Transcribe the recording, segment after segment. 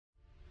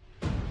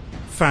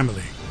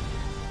Family,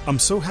 I'm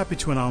so happy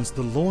to announce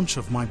the launch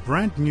of my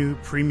brand new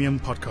premium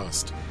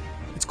podcast.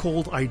 It's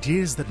called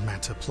Ideas That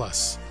Matter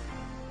Plus.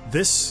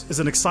 This is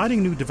an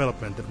exciting new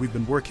development that we've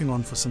been working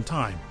on for some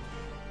time.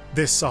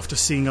 This after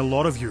seeing a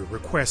lot of you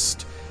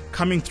request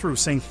coming through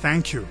saying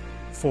thank you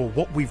for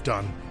what we've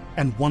done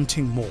and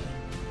wanting more.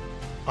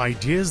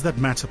 Ideas That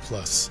Matter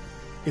Plus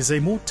is a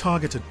more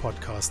targeted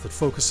podcast that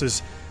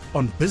focuses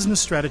on business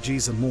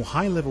strategies and more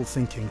high-level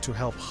thinking to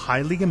help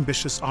highly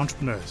ambitious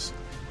entrepreneurs,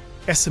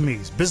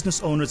 SMEs,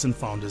 business owners and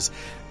founders,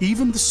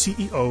 even the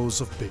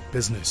CEOs of big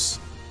business.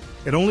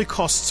 It only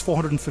costs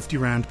 450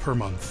 Rand per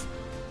month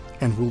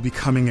and will be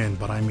coming in,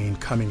 but I mean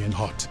coming in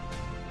hot.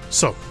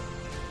 So,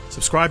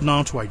 subscribe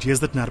now to Ideas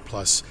That Matter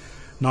Plus,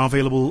 now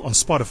available on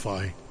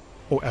Spotify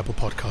or Apple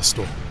Podcast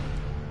Store.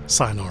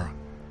 Sayonara.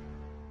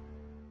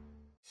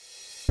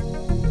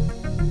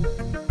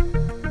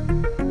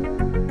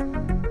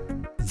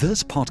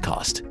 This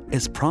podcast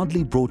is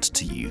proudly brought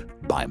to you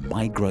by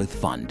My Growth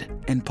Fund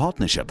in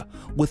partnership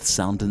with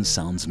Sound and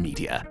Sounds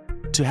Media.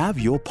 To have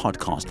your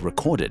podcast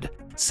recorded,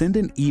 send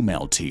an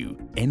email to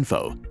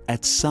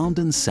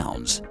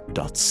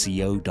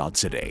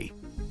info@soundandsounds.co.za.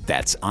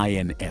 That's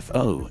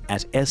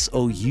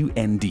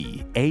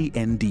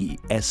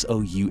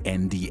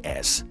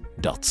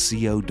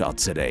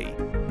info@soundandsounds.co.za.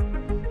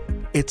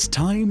 It's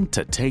time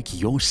to take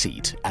your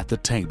seat at the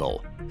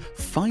table.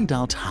 Find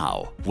out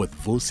how with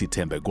Vusi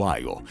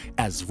Tembegwayo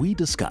as we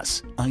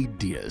discuss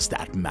ideas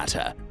that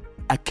matter.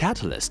 A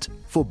catalyst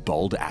for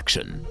bold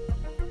action.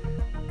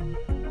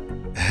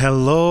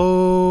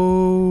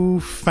 Hello,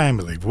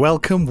 family.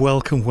 Welcome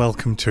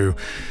to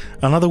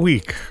another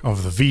week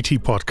of the VT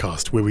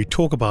podcast where we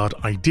talk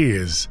about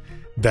ideas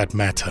that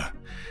matter.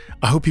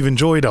 I hope you've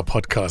enjoyed our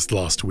podcast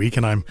last week,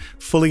 and I'm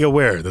fully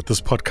aware that this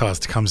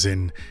podcast comes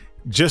in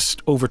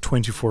just over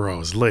 24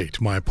 hours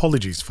late. My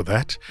apologies for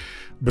that,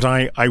 but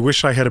I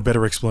wish I had a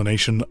better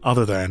explanation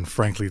other than,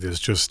 frankly, there's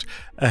just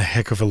a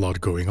heck of a lot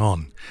going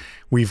on.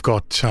 We've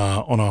got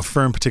on our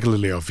firm,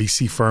 particularly our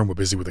VC firm, we're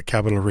busy with a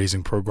capital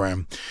raising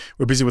program.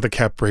 We're busy with a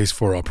cap raise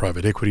for our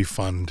private equity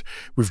fund.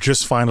 We've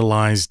just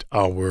finalized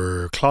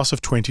our class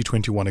of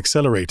 2021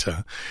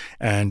 accelerator.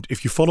 And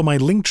if you follow my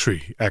link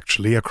tree,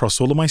 actually,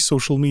 across all of my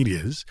social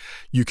medias,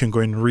 you can go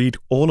and read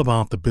all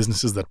about the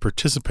businesses that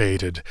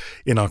participated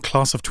in our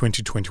class of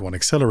 2021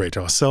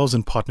 accelerator. Ourselves,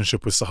 in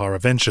partnership with Sahara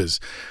Ventures,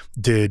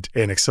 did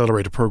an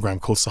accelerator program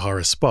called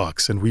Sahara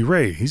Sparks, and we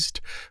raised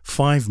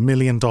 $5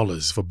 million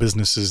for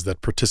businesses that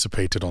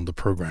participated on the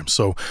program.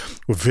 So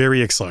we're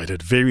very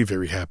excited, very,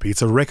 very happy.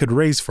 It's a record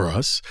raise for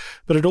us,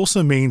 but it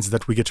also means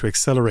that we get to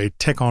accelerate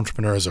tech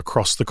entrepreneurs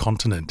across the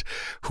continent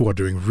who are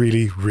doing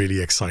really, really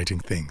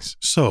exciting things.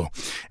 So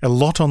a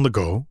lot on the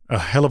go, a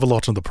hell of a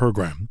lot on the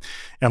program.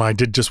 And I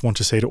did just want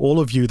to say to all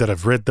of you that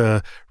have read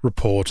the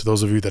report,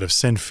 those of you that have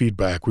sent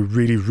feedback, we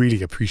really,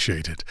 really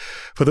appreciate it.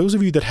 For those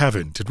of you that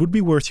haven't, it would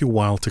be worth your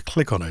while to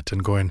click on it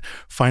and go and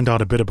find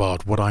out a bit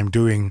about what I'm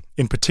doing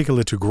in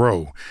particular to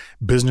grow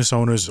business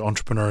owners,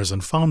 entrepreneurs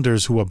and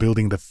founders who are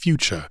building the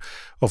future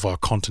of our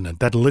continent.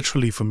 That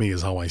literally for me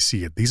is how I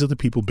see it. These are the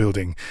people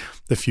building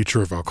the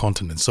future of our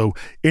continent. So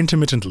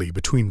intermittently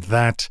between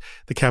that,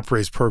 the cap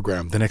raise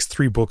program, the next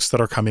 3 books that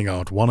are coming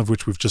out, one of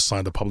which we've just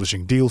signed the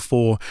publishing deal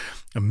for,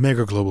 a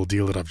mega global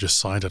deal that I've just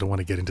signed. I don't want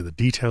to get into the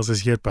details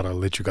as yet, but I'll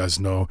let you guys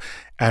know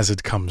as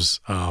it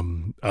comes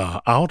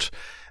out.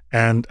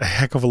 And a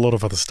heck of a lot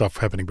of other stuff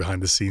happening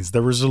behind the scenes.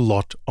 There is a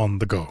lot on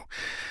the go.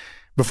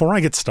 Before I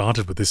get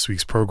started with this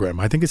week's program,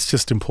 I think it's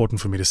just important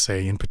for me to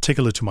say, in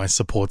particular to my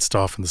support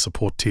staff and the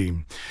support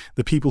team,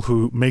 the people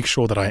who make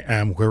sure that I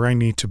am where I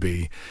need to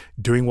be,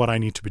 doing what I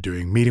need to be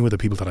doing, meeting with the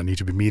people that I need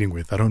to be meeting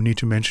with. I don't need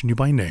to mention you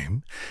by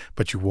name,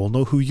 but you all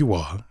know who you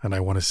are. And I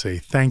want to say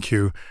thank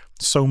you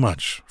so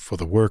much for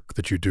the work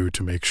that you do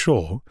to make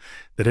sure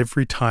that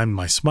every time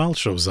my smile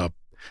shows up,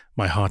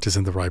 my heart is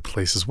in the right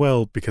place as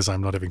well, because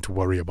I'm not having to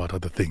worry about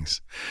other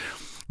things.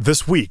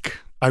 This week,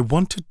 I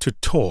wanted to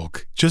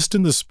talk, just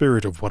in the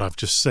spirit of what I've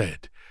just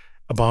said,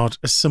 about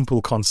a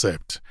simple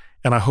concept,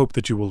 and I hope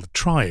that you will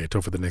try it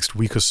over the next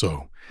week or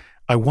so.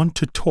 I want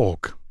to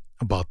talk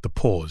about the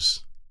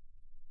pause.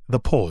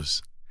 The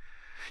pause.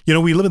 You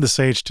know, we live in this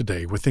age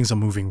today where things are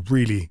moving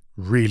really,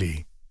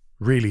 really,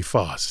 really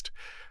fast.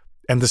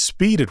 And the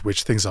speed at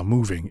which things are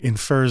moving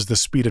infers the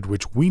speed at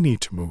which we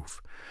need to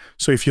move.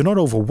 So if you're not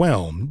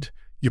overwhelmed,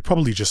 you're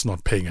probably just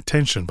not paying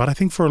attention. But I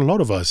think for a lot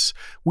of us,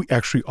 we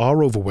actually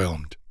are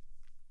overwhelmed.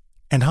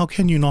 And how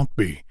can you not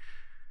be?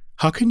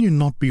 How can you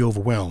not be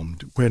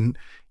overwhelmed when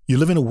you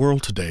live in a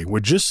world today where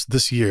just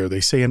this year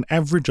they say an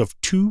average of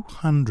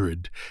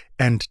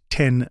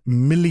 210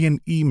 million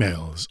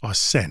emails are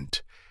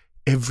sent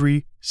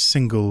every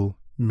single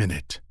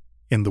minute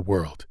in the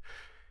world?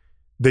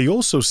 They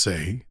also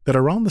say that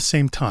around the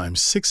same time,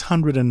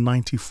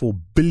 694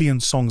 billion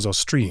songs are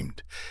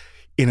streamed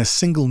in a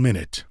single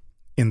minute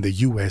in the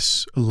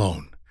US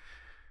alone.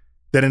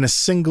 That in a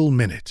single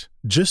minute,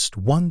 just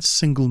one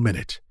single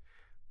minute,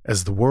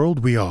 as the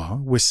world we are,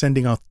 we're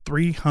sending out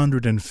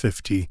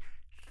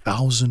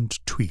 350,000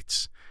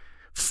 tweets,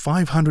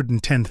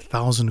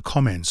 510,000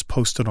 comments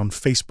posted on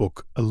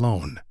Facebook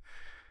alone,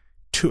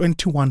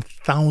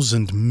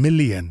 21,000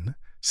 million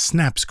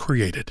snaps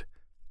created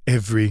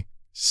every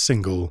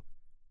single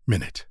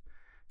minute.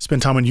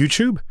 Spend time on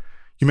YouTube?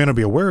 You may not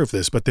be aware of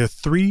this, but there are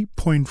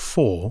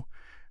 3.4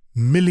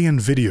 million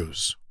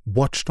videos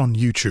watched on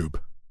YouTube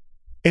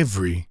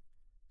every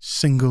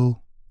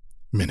single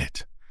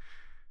minute.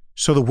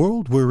 So the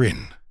world we're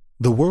in,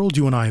 the world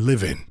you and I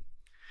live in,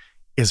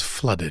 is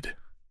flooded.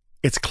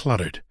 It's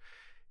cluttered.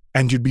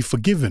 And you'd be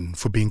forgiven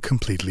for being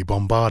completely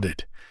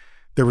bombarded.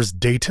 There is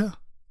data,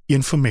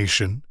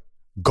 information,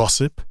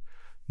 gossip,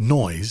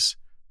 noise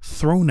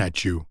thrown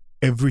at you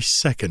every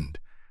second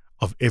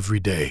of every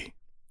day.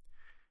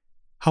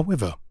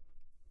 However,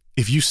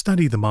 if you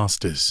study the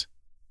masters,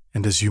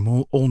 and as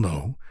you all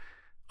know,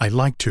 I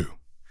like to,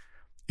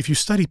 if you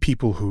study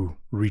people who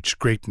reach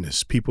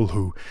greatness, people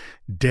who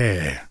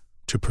dare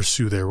to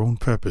pursue their own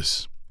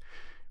purpose,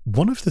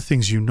 one of the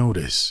things you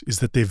notice is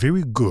that they're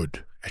very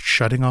good at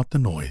shutting out the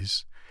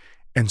noise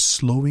and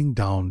slowing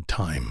down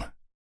time.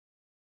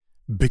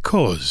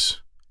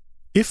 Because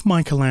if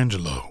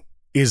Michelangelo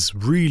is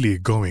really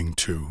going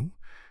to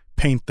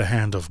paint the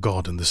hand of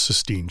God in the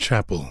Sistine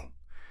Chapel,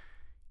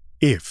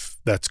 if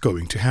that's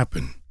going to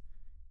happen,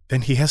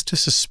 then he has to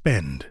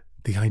suspend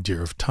the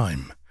idea of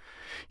time.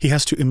 He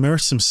has to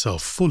immerse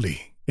himself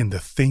fully in the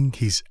thing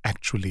he's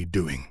actually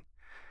doing.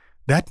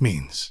 That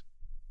means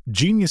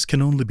genius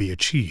can only be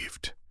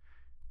achieved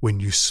when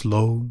you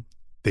slow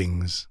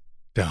things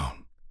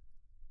down.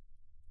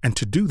 And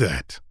to do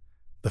that,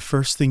 the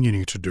first thing you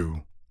need to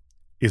do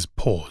is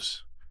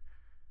pause.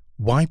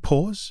 Why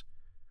pause?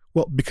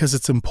 Well, because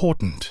it's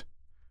important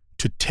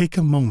to take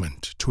a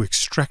moment to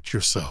extract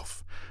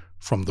yourself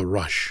from the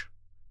rush,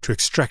 to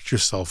extract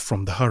yourself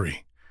from the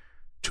hurry,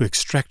 to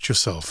extract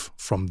yourself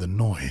from the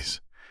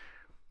noise.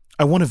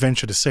 I want to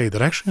venture to say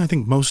that actually I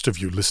think most of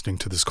you listening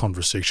to this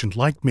conversation,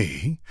 like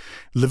me,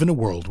 live in a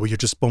world where you're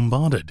just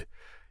bombarded.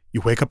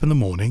 You wake up in the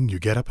morning, you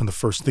get up, and the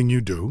first thing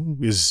you do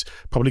is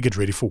probably get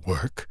ready for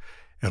work.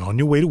 And on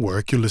your way to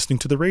work, you're listening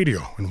to the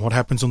radio. And what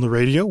happens on the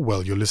radio?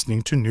 Well, you're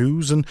listening to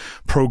news and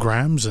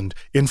programs and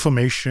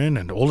information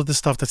and all of the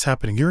stuff that's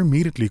happening. You're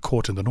immediately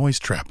caught in the noise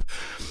trap.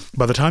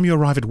 By the time you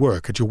arrive at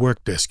work, at your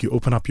work desk, you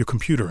open up your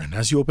computer. And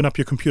as you open up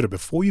your computer,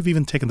 before you've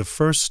even taken the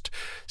first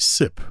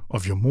sip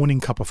of your morning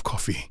cup of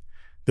coffee,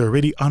 there are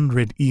already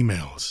unread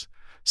emails,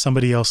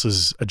 somebody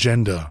else's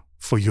agenda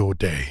for your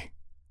day.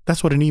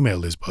 That's what an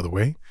email is, by the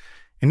way.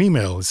 An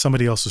email is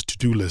somebody else's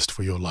to-do list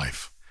for your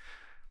life.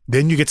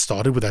 Then you get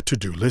started with that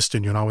to-do list,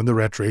 and you're now in the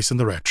rat race and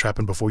the rat trap,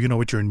 and before you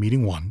know it, you're in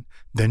meeting 1,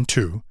 then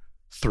 2,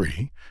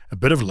 3, a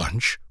bit of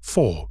lunch,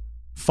 4,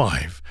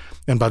 5,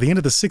 and by the end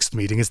of the 6th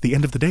meeting, it's the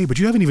end of the day, but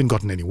you haven't even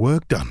gotten any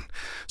work done.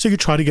 So you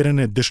try to get an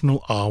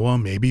additional hour,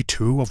 maybe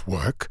 2 of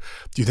work.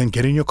 You then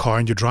get in your car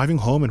and you're driving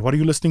home, and what are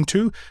you listening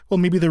to? Well,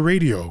 maybe the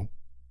radio.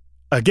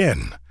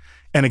 Again.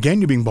 And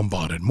again, you're being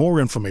bombarded. More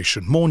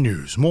information, more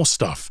news, more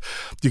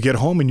stuff. You get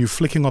home and you're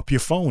flicking up your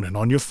phone. And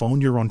on your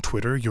phone, you're on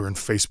Twitter, you're on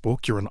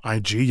Facebook, you're on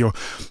IG, you're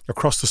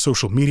across the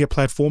social media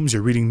platforms,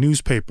 you're reading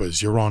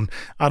newspapers, you're on,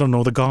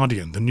 The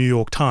Guardian, the New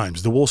York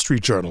Times, the Wall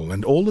Street Journal.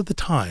 And all of the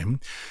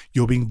time,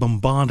 you're being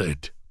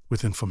bombarded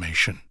with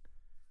information.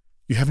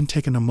 You haven't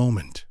taken a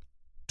moment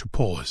to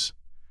pause.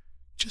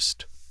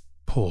 Just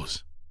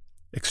pause.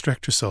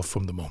 Extract yourself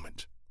from the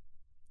moment.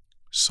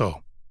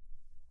 So,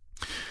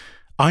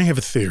 I have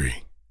a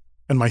theory,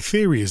 and my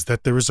theory is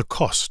that there is a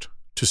cost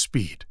to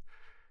speed.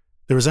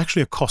 There is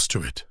actually a cost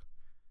to it.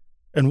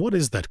 And what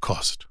is that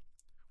cost?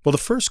 Well, the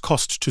first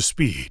cost to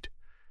speed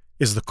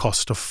is the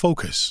cost of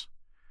focus.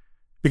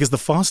 Because the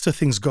faster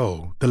things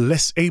go, the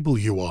less able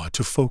you are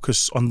to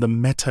focus on the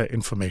meta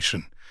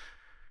information.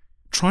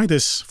 Try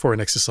this for an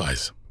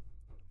exercise.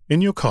 In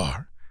your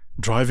car,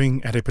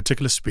 driving at a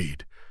particular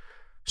speed,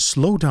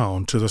 slow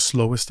down to the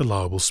slowest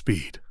allowable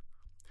speed.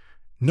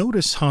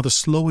 Notice how the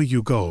slower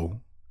you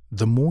go,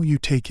 the more you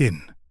take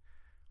in.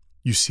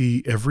 You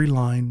see every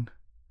line.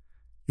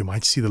 You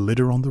might see the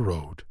litter on the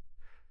road.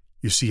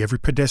 You see every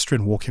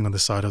pedestrian walking on the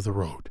side of the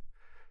road.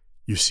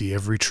 You see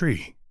every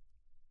tree.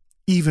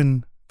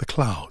 Even the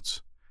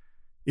clouds,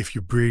 if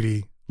you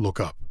really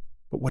look up.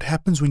 But what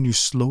happens when you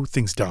slow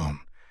things down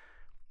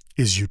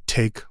is you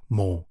take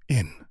more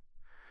in.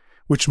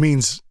 Which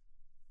means,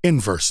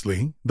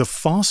 inversely, the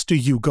faster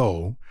you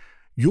go,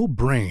 your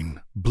brain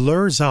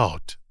blurs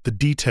out the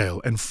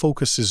detail and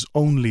focuses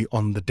only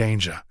on the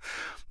danger.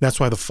 That's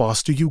why the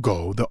faster you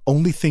go, the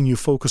only thing you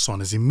focus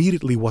on is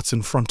immediately what's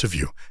in front of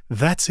you.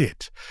 That's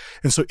it.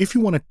 And so if you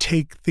want to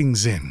take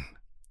things in,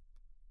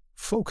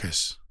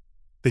 focus,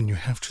 then you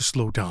have to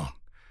slow down.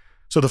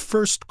 So the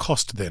first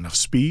cost then of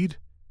speed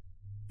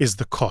is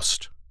the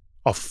cost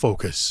of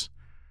focus.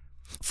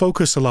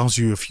 Focus allows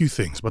you a few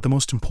things, but the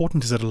most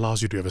important is it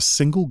allows you to have a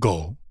single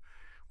goal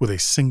with a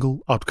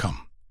single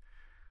outcome.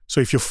 So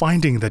if you're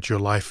finding that your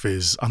life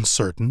is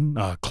uncertain,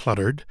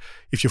 cluttered,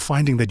 if you're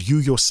finding that you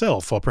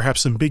yourself are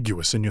perhaps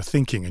ambiguous in your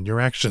thinking and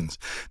your actions,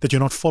 that you're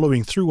not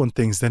following through on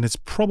things, then it's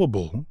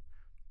probable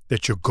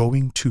that you're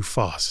going too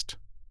fast.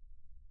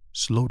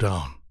 slow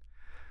down.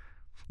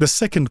 The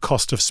second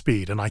cost of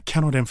speed, and I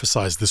cannot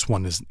emphasize this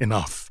one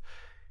enough,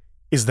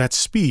 is that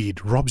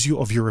speed robs you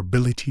of your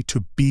ability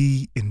to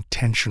be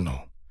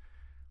intentional.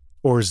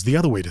 Or is the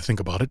other way to think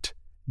about it,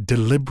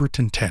 deliberate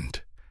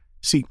intent.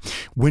 See,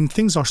 when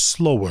things are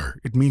slower,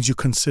 it means you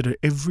consider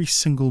every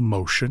single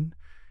motion,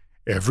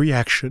 every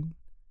action,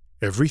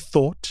 every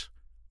thought,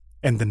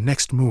 and the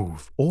next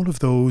move. All of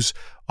those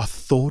are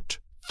thought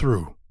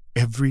through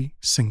every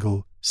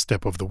single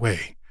step of the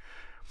way,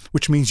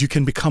 which means you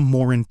can become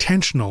more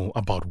intentional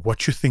about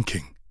what you're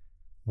thinking,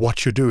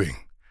 what you're doing,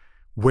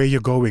 where you're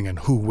going, and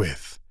who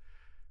with.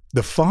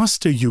 The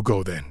faster you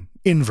go then,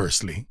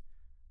 inversely,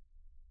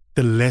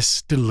 the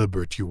less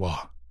deliberate you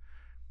are.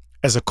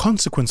 As a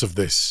consequence of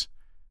this,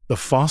 the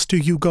faster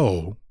you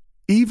go,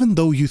 even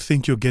though you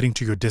think you're getting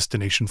to your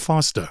destination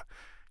faster,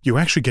 you're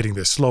actually getting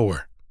there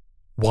slower.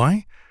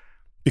 Why?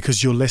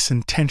 Because you're less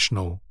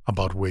intentional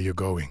about where you're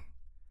going.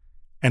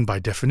 And by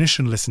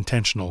definition, less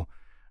intentional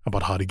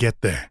about how to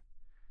get there.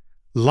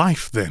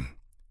 Life, then,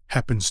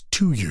 happens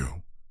to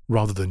you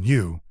rather than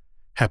you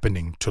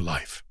happening to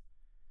life.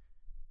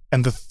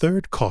 And the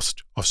third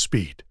cost of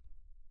speed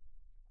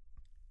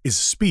is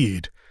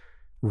speed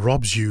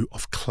robs you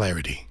of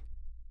clarity.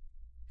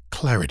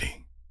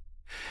 Clarity.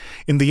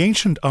 In the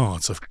ancient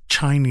arts of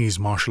Chinese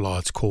martial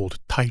arts called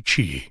Tai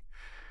Chi,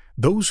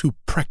 those who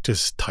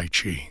practice Tai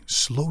Chi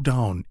slow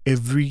down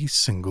every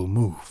single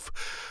move.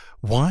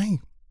 Why?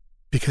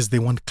 Because they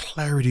want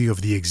clarity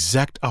of the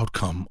exact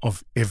outcome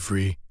of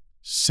every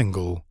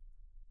single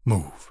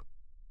move.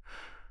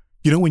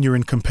 You know, when you're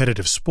in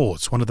competitive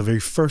sports, one of the very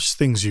first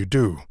things you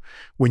do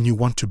when you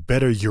want to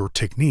better your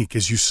technique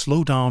is you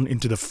slow down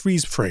into the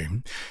freeze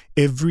frame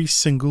every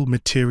single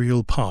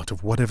material part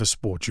of whatever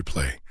sport you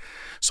play.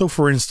 So,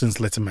 for instance,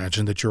 let's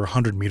imagine that you're a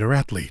 100-meter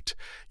athlete.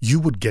 You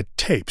would get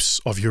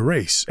tapes of your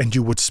race and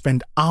you would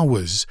spend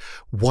hours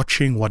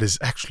watching what is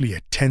actually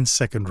a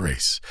 10-second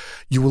race.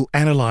 You will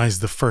analyze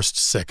the first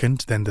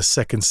second, then the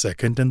second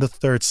second, and the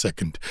third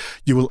second.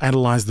 You will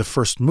analyze the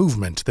first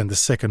movement, then the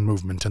second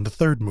movement, and the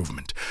third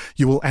movement.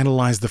 You will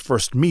analyze the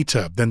first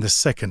meter, then the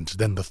second,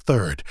 then the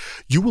third.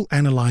 You will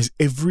analyze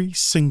every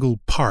single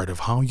part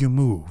of how you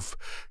move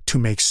to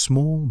make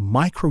small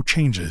micro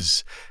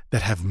changes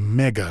that have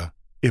mega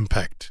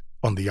impact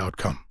on the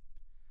outcome.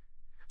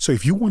 So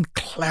if you want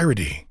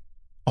clarity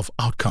of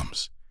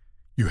outcomes,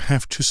 you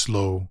have to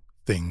slow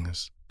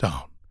things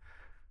down.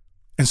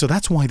 And so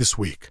that's why this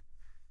week,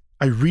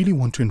 I really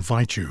want to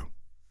invite you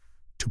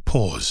to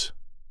pause,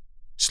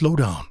 slow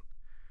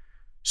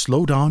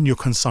down your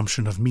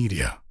consumption of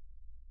media,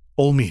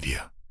 all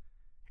media.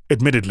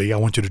 Admittedly, I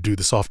want you to do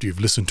this after you've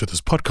listened to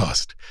this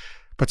podcast,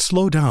 but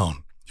slow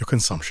down your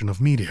consumption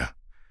of media.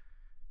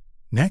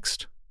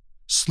 Next,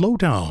 slow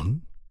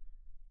down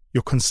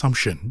your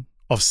consumption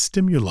of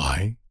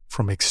stimuli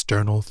from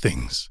external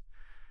things.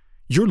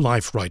 Your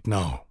life right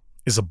now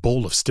is a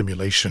bowl of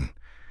stimulation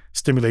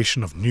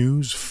of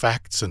news,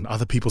 facts, and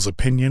other people's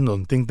opinion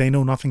on things they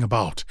know nothing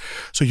about.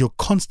 So you're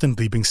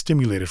constantly being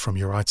stimulated from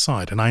your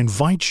outside. And I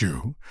invite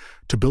you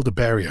to build a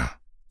barrier,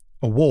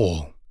 a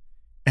wall,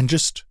 and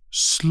just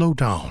slow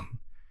down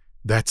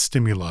that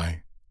stimuli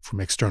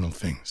from external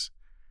things.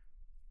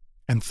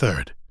 And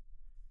third,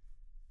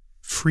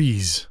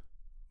 freeze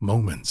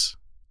moments.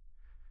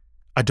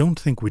 I don't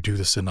think we do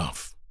this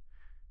enough.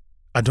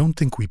 I don't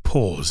think we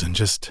pause and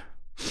just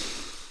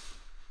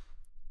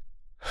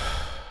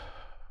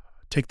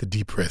take the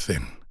deep breath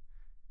in.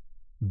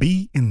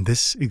 Be in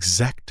this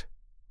exact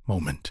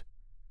moment.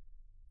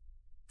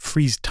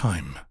 Freeze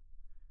time.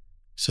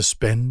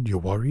 Suspend your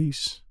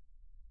worries,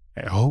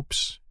 your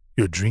hopes,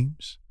 your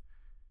dreams.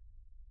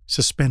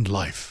 Suspend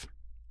life.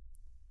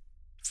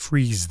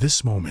 Freeze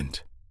this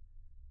moment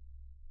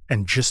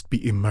and just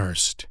be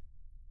immersed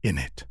in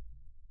it.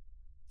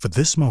 For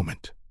this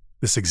moment,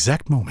 this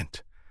exact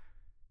moment,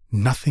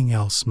 nothing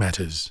else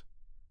matters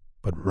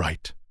but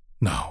right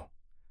now.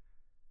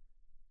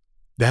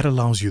 That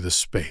allows you the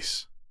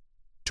space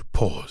to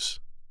pause,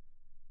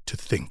 to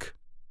think,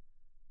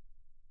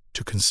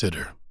 to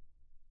consider.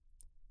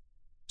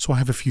 So I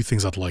have a few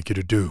things I'd like you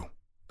to do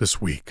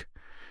this week.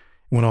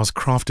 When I was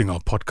crafting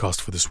our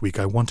podcast for this week,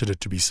 I wanted it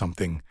to be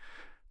something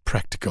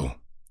practical.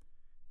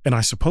 And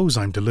I suppose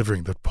I'm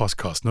delivering that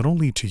podcast not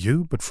only to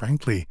you, but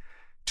frankly,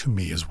 to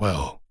me as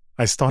well.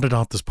 I started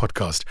out this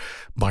podcast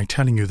by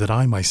telling you that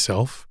I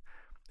myself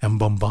am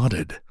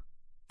bombarded.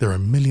 There are a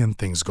million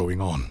things going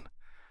on.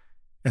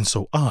 And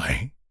so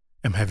I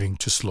am having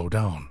to slow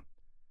down,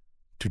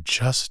 to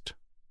just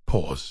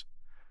pause.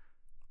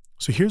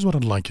 So here's what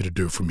I'd like you to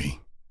do for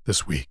me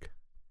this week.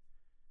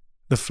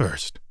 The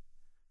first,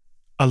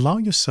 allow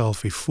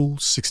yourself a full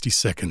 60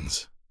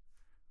 seconds,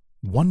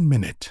 1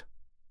 minute,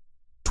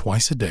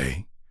 twice a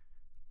day,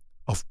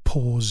 of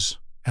pause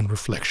and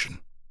reflection.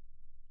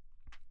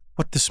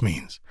 What this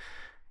means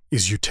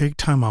is you take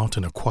time out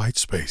in a quiet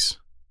space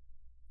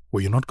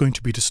where you're not going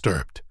to be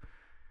disturbed,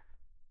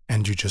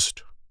 and you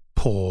just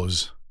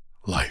pause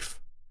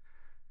life.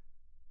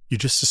 You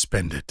just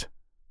suspend it.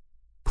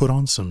 Put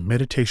on some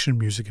meditation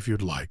music if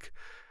you'd like.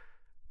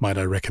 might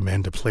I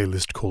recommend a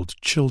playlist called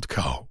Chilled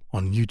Cow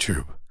on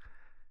YouTube.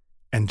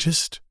 And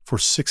just for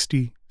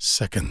 60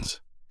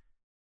 seconds,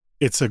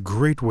 it's a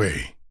great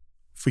way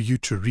for you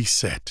to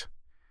reset,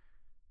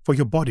 for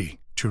your body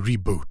to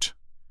reboot,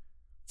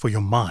 for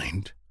your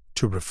mind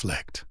to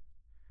reflect.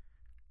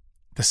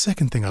 The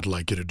second thing I'd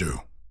like you to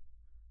do,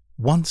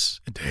 once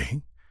a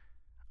day,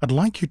 I'd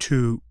like you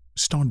to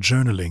start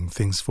journaling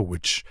things for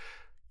which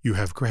you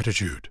have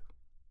gratitude,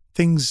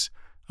 things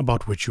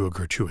about which you are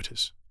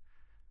gratuitous.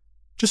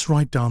 Just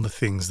write down the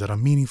things that are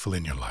meaningful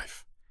in your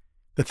life,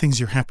 the things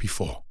you're happy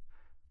for,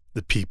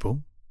 the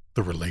people,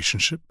 the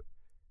relationship,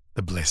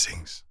 the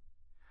blessings.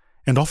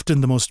 And often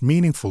the most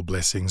meaningful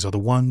blessings are the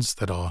ones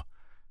that are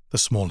the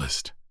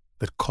smallest,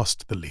 that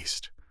cost the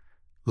least.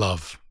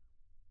 Love,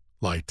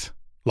 light,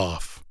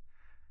 laugh,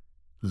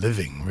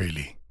 living,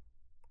 really.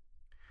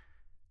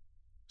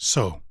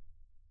 So,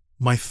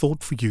 my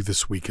thought for you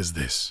this week is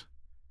this.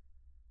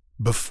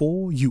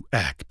 Before you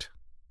act,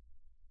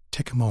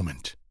 take a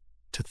moment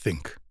to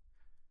think.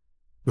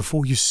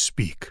 Before you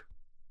speak,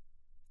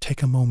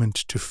 take a moment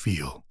to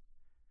feel.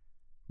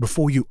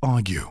 Before you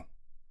argue,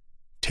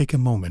 take a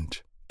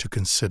moment to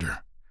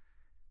consider.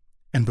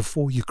 And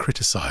before you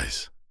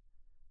criticize,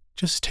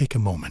 just take a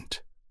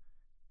moment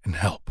and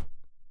help.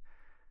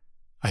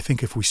 I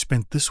think if we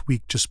spent this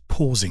week just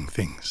pausing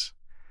things,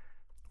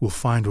 we'll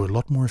find we're a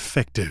lot more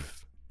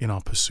effective in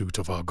our pursuit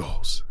of our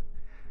goals.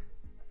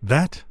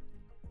 That,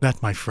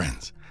 my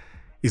friends,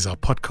 is our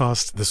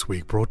podcast this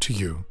week, brought to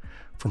you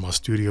from our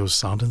studios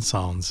Sound and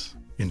Sounds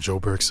in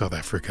Joburg, South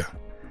Africa.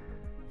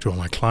 To all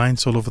my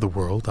clients all over the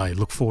world, I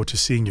look forward to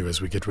seeing you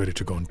as we get ready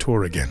to go on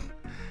tour again.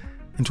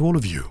 And to all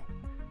of you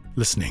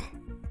listening,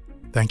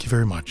 thank you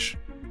very much.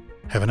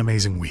 Have an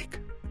amazing week.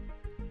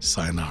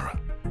 Sayonara.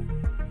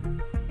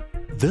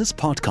 This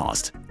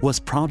podcast was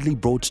proudly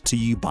brought to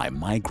you by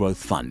My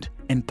Growth Fund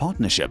in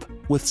partnership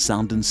with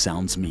Sound and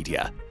Sounds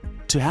Media.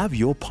 To have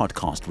your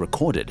podcast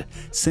recorded,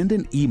 send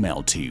an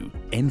email to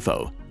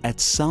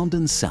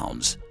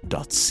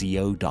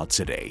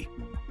info@soundandsounds.co.za.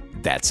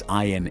 That's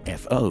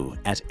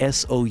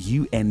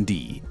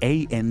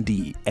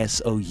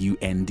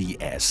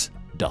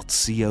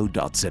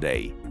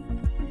info@soundandsonds.co.za.